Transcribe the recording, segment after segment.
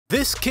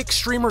This kick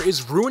streamer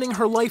is ruining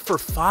her life for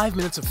 5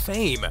 minutes of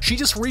fame. She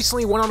just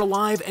recently went on a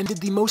live and did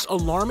the most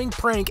alarming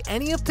prank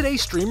any of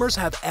today's streamers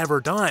have ever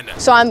done.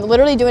 So I'm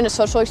literally doing a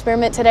social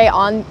experiment today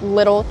on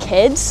little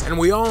kids. And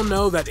we all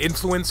know that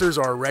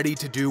influencers are ready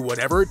to do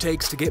whatever it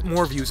takes to get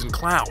more views and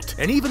clout.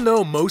 And even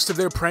though most of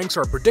their pranks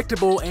are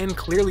predictable and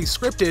clearly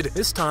scripted,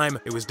 this time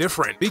it was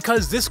different.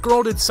 Because this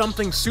girl did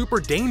something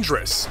super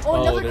dangerous.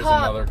 Another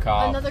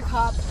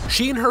cop.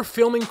 She and her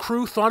filming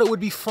crew thought it would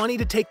be funny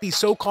to take the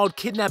so-called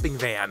kidnapping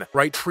van,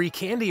 write free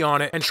candy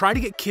on it, and try to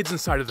get kids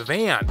inside of the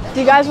van. Do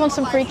you guys want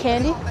some free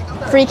candy?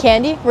 Free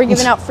candy? We're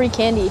giving out free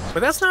candy.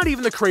 But that's not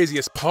even the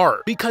craziest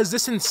part, because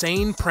this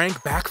insane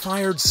prank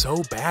backfired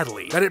so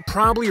badly that it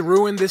probably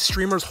ruined this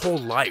streamer's whole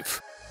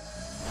life.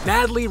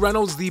 Nathalie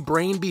Reynolds, the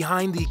brain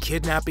behind the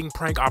kidnapping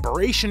prank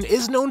operation,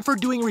 is known for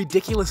doing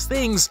ridiculous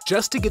things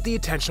just to get the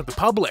attention of the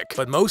public,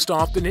 but most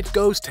often it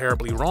goes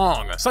terribly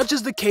wrong, such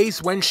as the case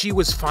when she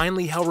was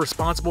finally held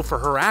responsible for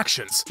her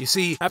actions. You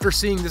see, after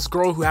seeing this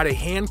girl who had a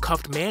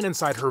handcuffed man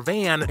inside her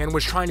van and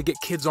was trying to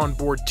get kids on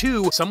board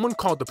too, someone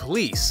called the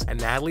police, and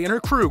Nathalie and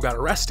her crew got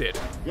arrested.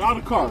 Get out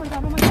of the car.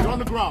 Get on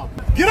the ground.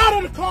 Get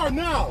out of the car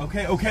now!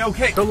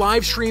 Okay. The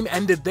live stream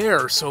ended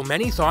there, so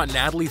many thought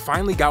Nathalie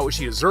finally got what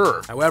she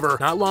deserved. However,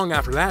 not long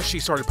after that, she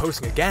started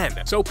posting again.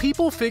 So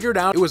people figured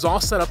out it was all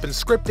set up and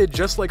scripted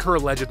just like her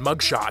alleged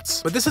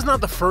mugshots. But this is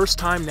not the first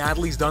time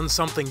Nathalie's done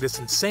something this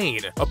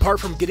insane. Apart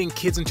from getting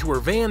kids into her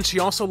van, she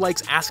also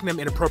likes asking them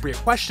inappropriate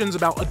questions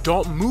about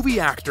adult movie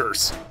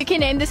actors. You can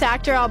name this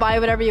actor, I'll buy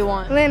whatever you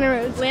want. Lana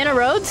Rhoades. Lana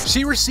Rhoades?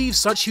 She received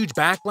such huge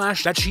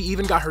backlash that she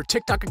even got her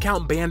TikTok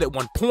account banned at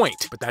one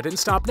point. But that didn't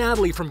stop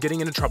Nathalie from getting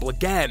into trouble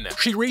again.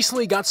 She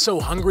recently got so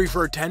hungry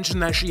for attention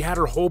that she had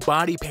her whole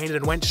body painted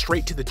and went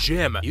straight to the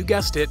gym. You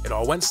guessed it, it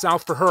all went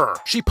south for her.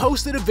 She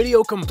posted a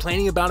video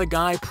complaining about a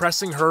guy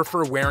pressing her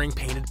for wearing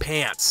painted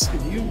pants.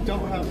 If you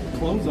don't have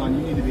clothes on,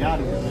 you need to be out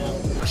of here,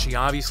 man. She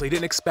obviously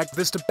didn't expect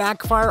this to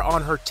backfire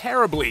on her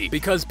terribly,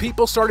 because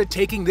people started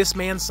taking this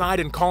man's side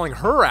and calling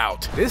her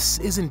out. This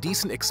is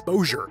indecent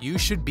exposure. You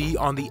should be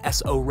on the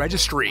SO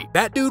registry.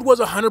 That dude was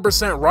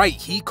 100% right.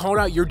 He called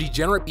out your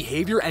degenerate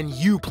behavior and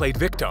you played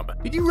victim.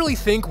 Did you really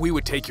think we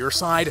would take your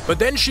side? But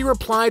then she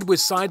replied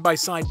with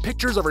side-by-side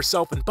pictures of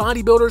herself and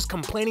bodybuilders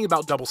complaining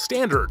about double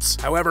standards.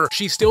 However,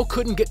 she still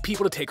couldn't get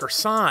people to take her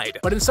side.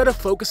 But instead of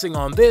focusing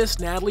on this,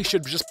 Nathalie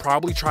should just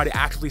probably try to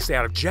actively stay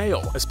out of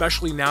jail,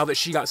 especially now that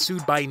she got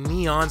sued by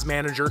Neon's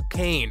manager,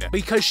 Kane,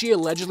 because she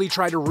allegedly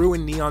tried to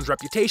ruin Neon's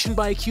reputation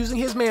by accusing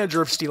his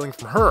manager of stealing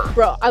from her.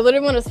 Bro, I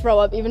literally want to throw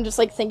up even just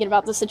like thinking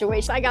about the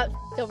situation. I got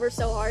over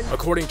so hard.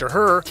 According to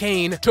her,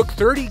 Kane took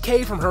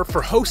 $30K from her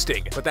for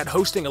hosting, but that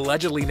hosting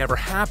allegedly never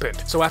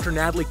happened. So after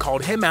Nathalie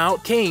called him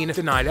out, Kane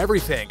denied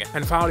everything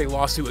and filed a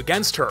lawsuit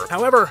against her.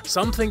 However,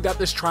 some think that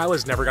this trial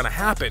is never gonna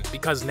happen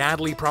because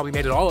Nathalie probably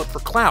made it all up for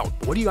clout.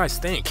 What do you guys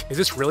think? Is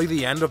this really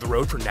the end of the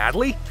road for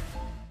Nathalie?